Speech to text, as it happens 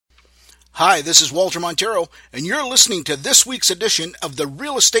Hi, this is Walter Montero, and you're listening to this week's edition of the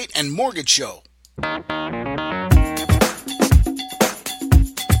Real Estate and Mortgage Show.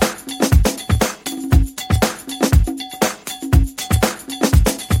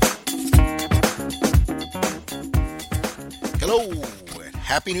 Hello, and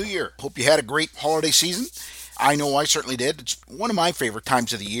Happy New Year. Hope you had a great holiday season. I know I certainly did. It's one of my favorite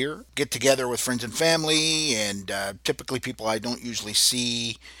times of the year. Get together with friends and family, and typically people I don't usually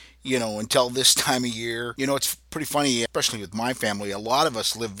see, until this time of year. It's pretty funny, especially with my family. A lot of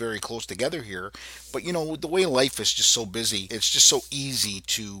us live very close together here, but the way life is just so busy, it's just so easy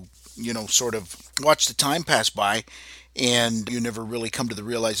to, sort of watch the time pass by. And you never really come to the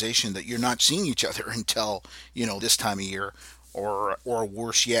realization that you're not seeing each other until, this time of year, or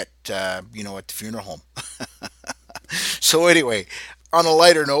worse yet, at the funeral home. So anyway, on a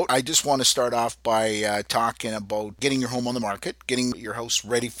lighter note, I just want to start off by talking about getting your home on the market, getting your house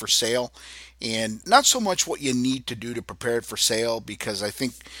ready for sale, and not so much what you need to do to prepare it for sale, because I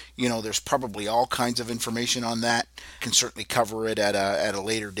think, there's probably all kinds of information on that. Can certainly cover it at a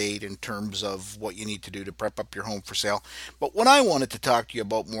later date in terms of what you need to do to prep up your home for sale. But what I wanted to talk to you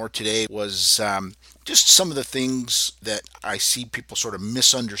about more today was just some of the things that I see people sort of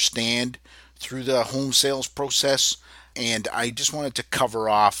misunderstand through the home sales process. And I just wanted to cover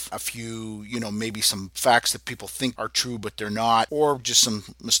off a few, maybe some facts that people think are true, but they're not, or just some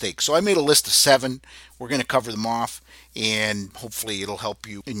mistakes. So I made a list of 7. We're going to cover them off, and hopefully it'll help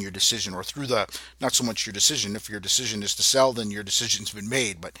you in your decision, or through not so much your decision. If your decision is to sell, then your decision's been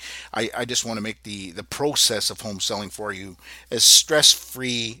made. But I just want to make the process of home selling for you as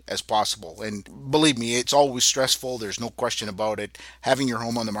stress-free as possible. And believe me, it's always stressful. There's no question about it. Having your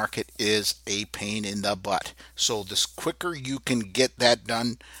home on the market is a pain in the butt. So the quicker you can get that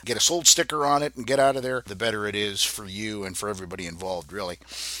done, get a sold sticker on it and get out of there, the better it is for you and for everybody involved, really.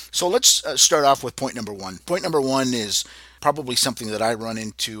 So let's start off with point number 1. Point number 1 is probably something that I run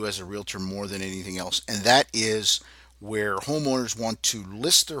into as a realtor more than anything else, and that is where homeowners want to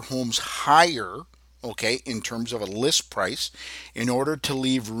list their homes higher, okay, in terms of a list price, in order to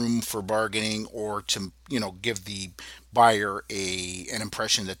leave room for bargaining, or to, give the buyer an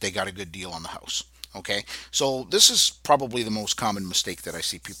impression that they got a good deal on the house. Okay, so this is probably the most common mistake that I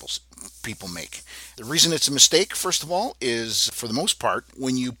see people make. The reason it's a mistake, first of all, is for the most part,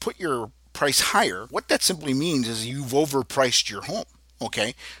 when you put your price higher, what that simply means is you've overpriced your home.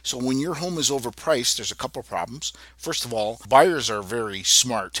 Okay, so when your home is overpriced, there's a couple of problems. First of all, buyers are very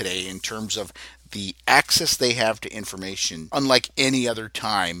smart today in terms of the access they have to information, unlike any other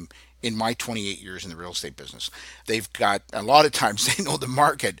time in my 28 years in the real estate business. They've got, a lot of times, they know the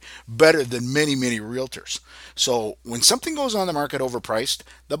market better than many, many realtors. So when something goes on the market overpriced,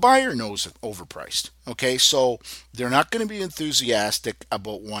 the buyer knows it overpriced. Okay, so they're not going to be enthusiastic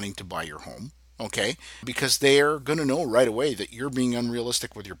about wanting to buy your home. Okay, because they're going to know right away that you're being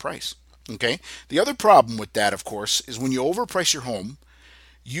unrealistic with your price. Okay, the other problem with that, of course, is when you overprice your home,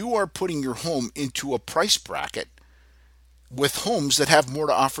 you are putting your home into a price bracket with homes that have more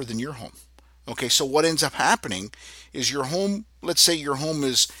to offer than your home. Okay, so what ends up happening is your home, let's say your home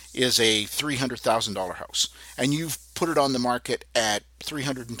is a $300,000 house, and you've put it on the market at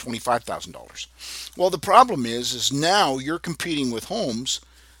 $325,000. Well, the problem is now you're competing with homes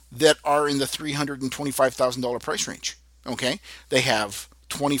that are in the $325,000 price range. Okay, they have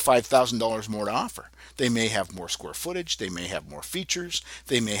 $25,000 more to offer. They may have more square footage, they may have more features,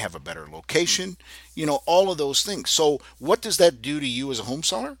 they may have a better location, all of those things. So what does that do to you as a home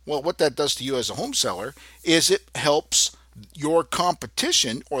seller? Well, what that does to you as a home seller is it helps your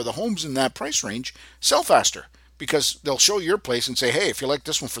competition, or the homes in that price range, sell faster, because they'll show your place and say, hey, if you like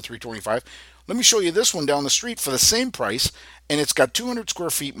this one for $325, let me show you this one down the street for the same price, and it's got 200 square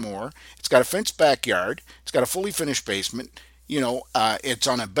feet more, it's got a fenced backyard, it's got a fully finished basement, it's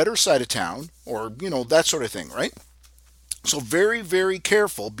on a better side of town, or, that sort of thing, right? So very, very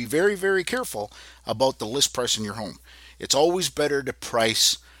careful, be very, very careful about the list price in your home. It's always better to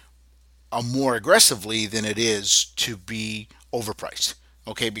price more aggressively than it is to be overpriced.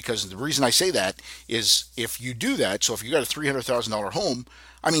 Okay, because the reason I say that is if you do that, so if you got a $300,000 home,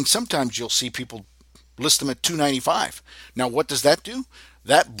 sometimes you'll see people list them at $295. Now, what does that do?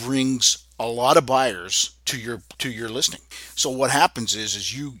 That brings a lot of buyers to your listing. So what happens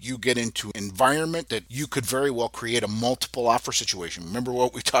is you get into an environment that you could very well create a multiple offer situation. Remember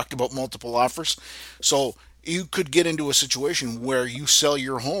what we talked about, multiple offers? So you could get into a situation where you sell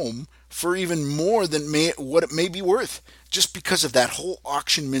your home for even more than what it may be worth, just because of that whole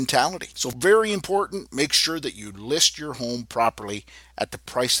auction mentality. So very important, make sure that you list your home properly at the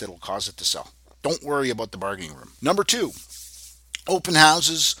price that will cause it to sell. Don't worry about the bargaining room. Number 2, open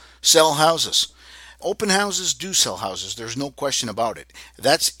houses Sell houses. Open houses do sell houses. There's no question about it.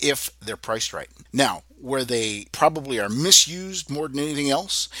 That's if they're priced right. Now, where they probably are misused more than anything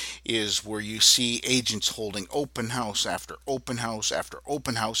else is where you see agents holding open house after open house after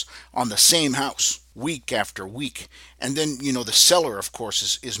open house on the same house week after week. And then, the seller, of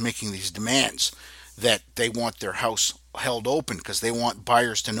course, is making these demands that they want their house held open because they want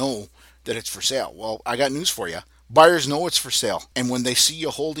buyers to know that it's for sale. Well, I got news for you. Buyers know it's for sale. And when they see you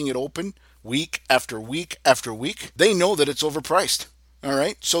holding it open week after week after week, they know that it's overpriced. All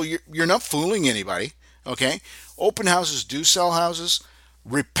right. So you're not fooling anybody. Okay. Open houses do sell houses.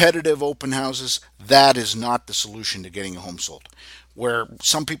 Repetitive open houses, that is not the solution to getting a home sold. Where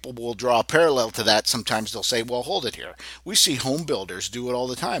some people will draw a parallel to that, sometimes they'll say, well, hold it here. We see home builders do it all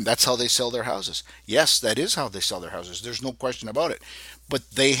the time. That's how they sell their houses. Yes, that is how they sell their houses. There's no question about it.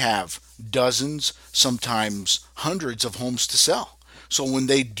 But they have dozens, sometimes hundreds of homes to sell. So when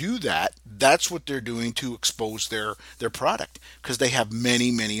they do that, that's what they're doing to expose their product because they have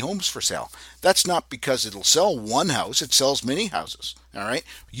many, many homes for sale. That's not because it'll sell one house, it sells many houses. All right.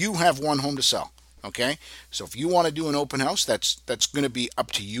 You have one home to sell. Okay. So if you want to do an open house, that's going to be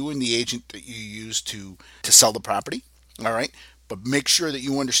up to you and the agent that you use to sell the property. All right. But make sure that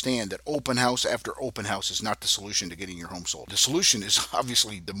you understand that open house after open house is not the solution to getting your home sold. The solution is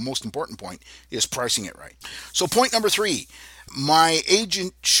obviously the most important point is pricing it right. So point number 3, my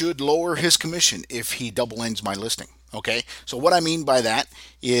agent should lower his commission if he double ends my listing. Okay. So what I mean by that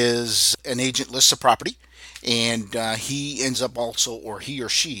is an agent lists a property and he ends up also, or he or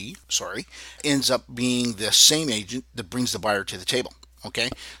she, sorry, ends up being the same agent that brings the buyer to the table. Okay.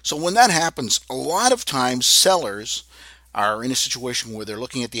 So when that happens, a lot of times sellers are in a situation where they're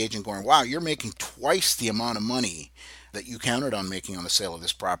looking at the agent going, wow, you're making twice the amount of money that you counted on making on the sale of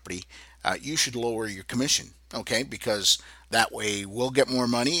this property. You should lower your commission, okay? Because that way we'll get more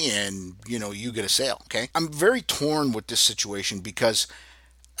money and, you get a sale, okay? I'm very torn with this situation because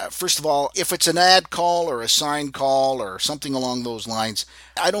first of all, if it's an ad call or a sign call or something along those lines,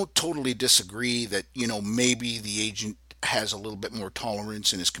 I don't totally disagree that, maybe the agent has a little bit more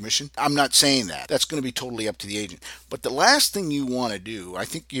tolerance in his commission. I'm not saying that. That's going to be totally up to the agent. But the last thing you want to do, I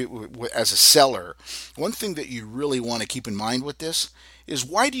think as a seller, one thing that you really want to keep in mind with this is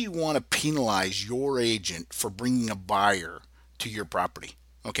why do you want to penalize your agent for bringing a buyer to your property?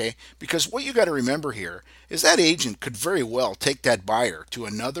 Okay? Because what you got to remember here is that agent could very well take that buyer to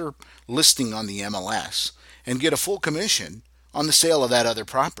another listing on the MLS and get a full commission on the sale of that other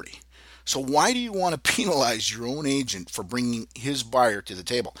property. So why do you want to penalize your own agent for bringing his buyer to the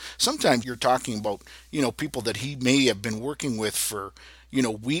table? Sometimes you're talking about, people that he may have been working with for,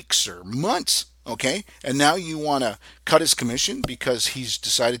 weeks or months. Okay. And now you want to cut his commission because he's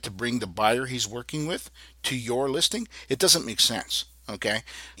decided to bring the buyer he's working with to your listing. It doesn't make sense. Okay.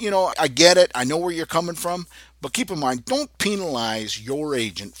 I get it. I know where you're coming from, but keep in mind, don't penalize your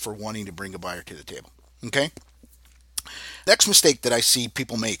agent for wanting to bring a buyer to the table. Okay. Next mistake that I see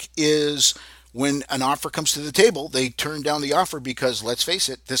people make is when an offer comes to the table, they turn down the offer because, let's face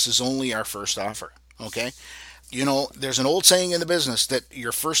it, this is only our first offer. Okay? There's an old saying in the business that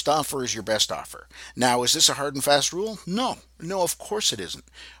your first offer is your best offer. Now, is this a hard and fast rule? No. No, of course it isn't.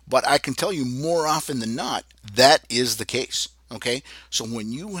 But I can tell you more often than not, that is the case. Okay? So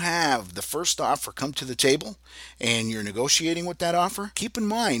when you have the first offer come to the table and you're negotiating with that offer, keep in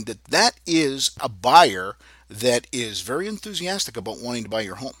mind that that is a buyer that is very enthusiastic about wanting to buy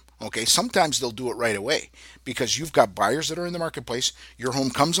your home. Okay, sometimes they'll do it right away because you've got buyers that are in the marketplace. Your home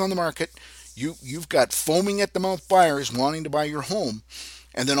comes on the market. You've got foaming at the mouth buyers wanting to buy your home,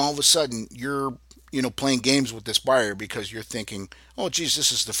 and then all of a sudden you're playing games with this buyer because you're thinking, oh geez,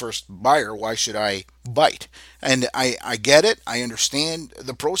 this is the first buyer. Why should I bite? And I get it. I understand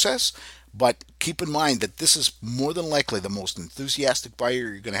the process. But keep in mind that this is more than likely the most enthusiastic buyer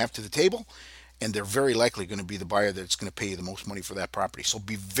you're going to have to the table. And they're very likely going to be the buyer that's going to pay you the most money for that property. So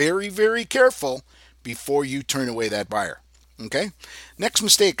be very, very careful before you turn away that buyer. Okay? Next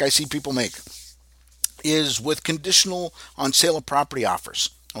mistake I see people make is with conditional on sale of property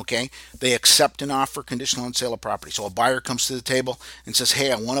offers. Okay? They accept an offer conditional on sale of property. So a buyer comes to the table and says,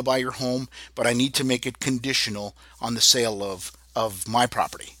 hey, I want to buy your home, but I need to make it conditional on the sale of my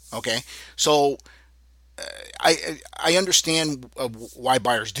property. Okay? So I understand why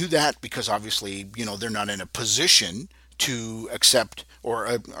buyers do that because obviously they're not in a position to accept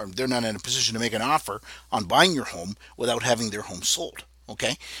or they're not in a position to make an offer on buying your home without having their home sold.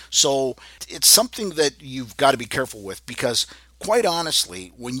 Okay, so it's something that you've got to be careful with because quite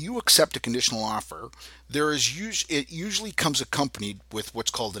honestly, when you accept a conditional offer, it usually comes accompanied with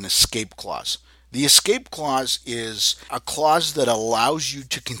what's called an escape clause. The escape clause is a clause that allows you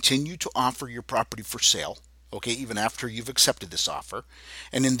to continue to offer your property for sale, okay, even after you've accepted this offer.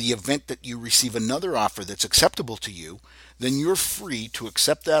 And in the event that you receive another offer that's acceptable to you, then you're free to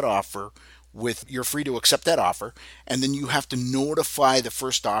accept that offer you're free to accept that offer, and then you have to notify the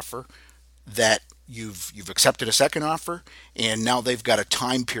first offer that you've accepted a second offer, and now they've got a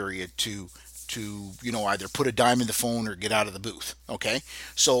time period to either put a dime in the phone or get out of the booth. Okay,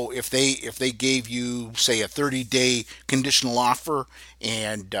 so if they gave you, say, a 30-day conditional offer,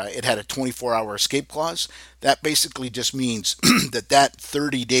 and it had a 24-hour escape clause, that basically just means that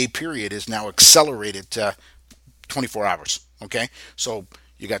 30-day period is now accelerated to 24 hours. Okay, so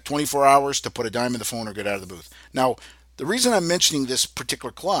you got 24 hours to put a dime in the phone or get out of the booth. Now, the reason I'm mentioning this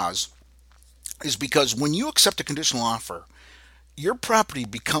particular clause is because when you accept a conditional offer, your property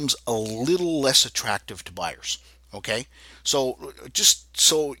becomes a little less attractive to buyers. Okay, so just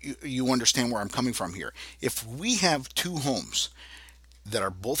so you understand where I'm coming from here, if we have two homes that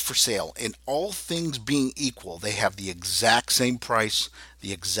are both for sale, and all things being equal, they have the exact same price,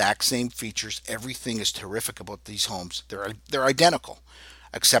 the exact same features, everything is terrific about these homes. They're identical,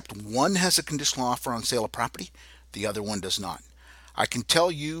 except one has a conditional offer on sale of property, the other one does not. I can tell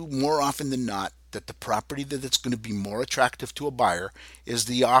you more often than not that the property that's going to be more attractive to a buyer is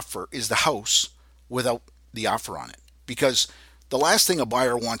the house without the offer on it. Because the last thing a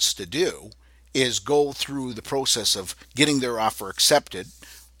buyer wants to do is go through the process of getting their offer accepted,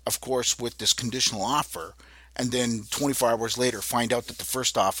 of course, with this conditional offer, and then 24 hours later find out that the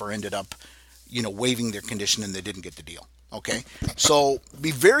first offer ended up, waiving their condition and they didn't get the deal. Okay, so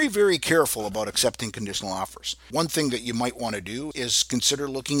be very, very careful about accepting conditional offers. One thing that you might want to do is consider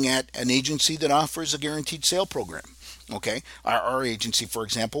looking at an agency that offers a guaranteed sale program. Okay, our agency, for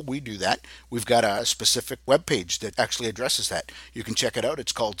example, we do that. We've got a specific web page that actually addresses that. You can check it out.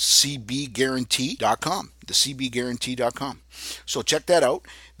 It's called cbguarantee.com, the cbguarantee.com. So check that out.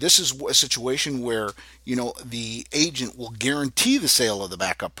 This is a situation where, the agent will guarantee the sale of the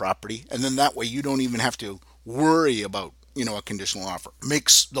backup property, and then that way you don't even have to worry about a conditional offer.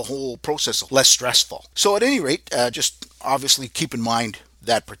 Makes the whole process less stressful. So at any rate, just obviously keep in mind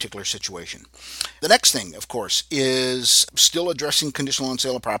that particular situation. The next thing, of course, is still addressing conditional on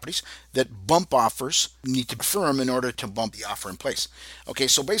sale of properties, that bump offers need to be firm in order to bump the offer in place. Okay,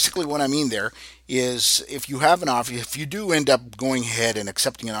 so basically what I mean there is, if you have an offer, if you do end up going ahead and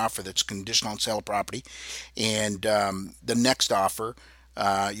accepting an offer that's conditional on sale of property, and the next offer,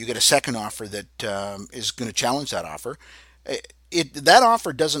 you get a second offer that is going to challenge that offer, that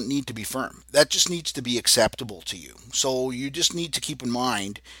offer doesn't need to be firm. That just needs to be acceptable to you. So you just need to keep in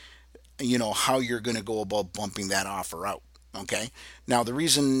mind, how you're going to go about bumping that offer out. Okay. Now, the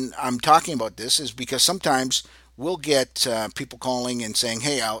reason I'm talking about this is because sometimes we'll get people calling and saying,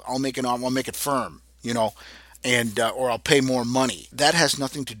 "Hey, I'll make an offer. I'll make it firm," and or I'll pay more money. That has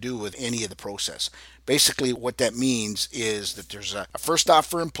nothing to do with any of the process. Basically, what that means is that there's a first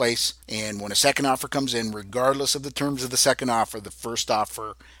offer in place, and when a second offer comes in, regardless of the terms of the second offer, the first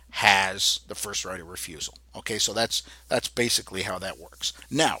offer has the first right of refusal. Okay, so that's basically how that works.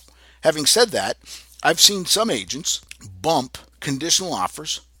 Now, having said that, I've seen some agents bump conditional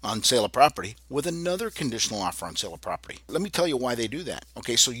offers on sale of property with another conditional offer on sale of property. Let me tell you why they do that.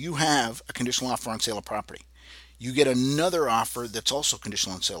 Okay, so you have a conditional offer on sale of property. You get another offer that's also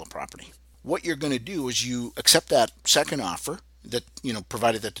conditional on sale of property. What you're going to do is you accept that second offer, that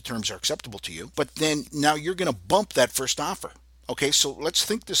provided that the terms are acceptable to you, but then now you're going to bump that first offer. Okay, so let's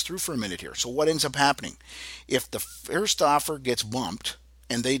think this through for a minute here. So what ends up happening? If the first offer gets bumped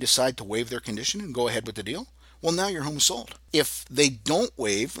and they decide to waive their condition and go ahead with the deal, well, now your home is sold. If they don't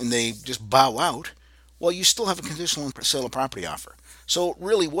waive and they just bow out, well, you still have a conditional sale of property offer. So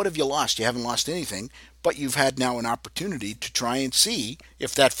really, what have you lost? You haven't lost anything, but you've had now an opportunity to try and see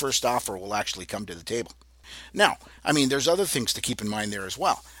if that first offer will actually come to the table. Now, there's other things to keep in mind there as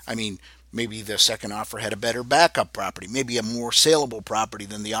well. Maybe the second offer had a better backup property, maybe a more saleable property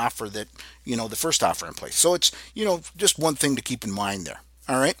than the offer that, the first offer in place. So it's, just one thing to keep in mind there.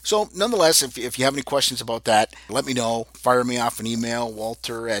 All right. So nonetheless, if you have any questions about that, let me know. Fire me off an email,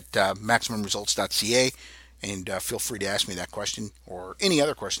 Walter at maximumresults.ca, and feel free to ask me that question or any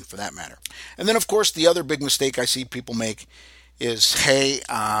other question for that matter. And then, of course, the other big mistake I see people make is, hey,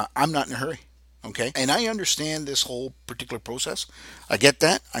 I'm not in a hurry. Okay. And I understand this whole particular process. I get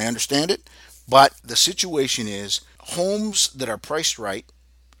that. I understand it. But the situation is, homes that are priced right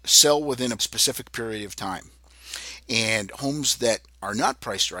sell within a specific period of time. And homes that are not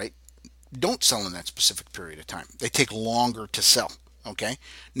priced right don't sell in that specific period of time. They take longer to sell. Okay.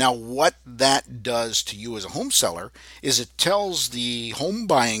 Now, what that does to you as a home seller is it tells the home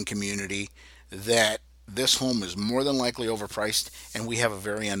buying community that this home is more than likely overpriced and we have a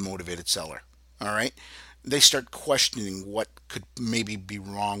very unmotivated seller. All right. They start questioning what could maybe be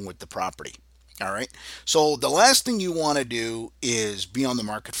wrong with the property. All right. So the last thing you want to do is be on the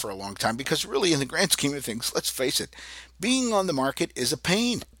market for a long time because, really, in the grand scheme of things, let's face it, being on the market is a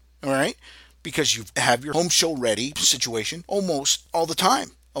pain. All right. Because you have your home show ready situation almost all the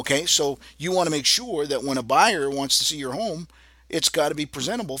time. Okay. So you want to make sure that when a buyer wants to see your home, it's got to be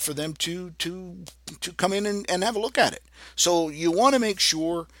presentable for them to come in and have a look at it. So you want to make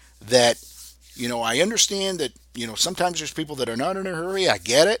sure that, I understand that, sometimes there's people that are not in a hurry. I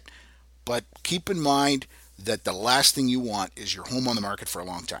get it. But keep in mind that the last thing you want is your home on the market for a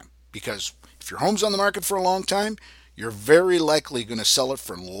long time. Because if your home's on the market for a long time, you're very likely going to sell it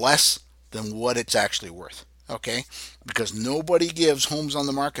for less than what it's actually worth. Okay? Because nobody gives homes on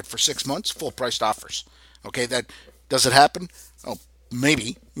the market for 6 months full priced offers. Okay? That does it happen? Oh,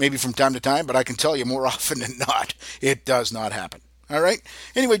 maybe from time to time, but I can tell you more often than not, it does not happen. All right.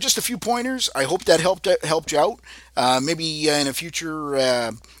 Anyway, just a few pointers. I hope that helped you out. Maybe in a future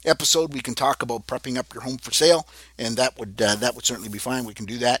episode we can talk about prepping up your home for sale, and that would certainly be fine. We can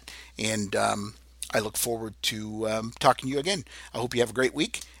do that, and I look forward to talking to you again. I hope you have a great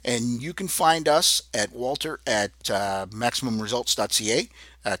week, and you can find us at Walter at maximumresults.ca.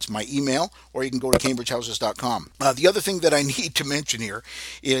 That's my email, or you can go to cambridgehouses.com. The other thing that I need to mention here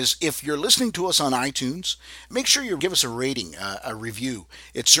is if you're listening to us on iTunes, make sure you give us a rating, a review.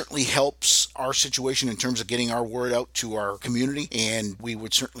 It certainly helps our situation in terms of getting our word out to our community, and we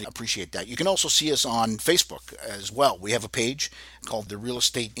would certainly appreciate that. You can also see us on Facebook as well. We have a page called the Real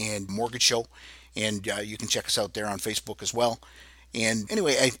Estate and Mortgage Show, and you can check us out there on Facebook as well. And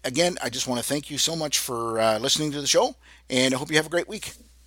anyway, I just want to thank you so much for listening to the show, and I hope you have a great week.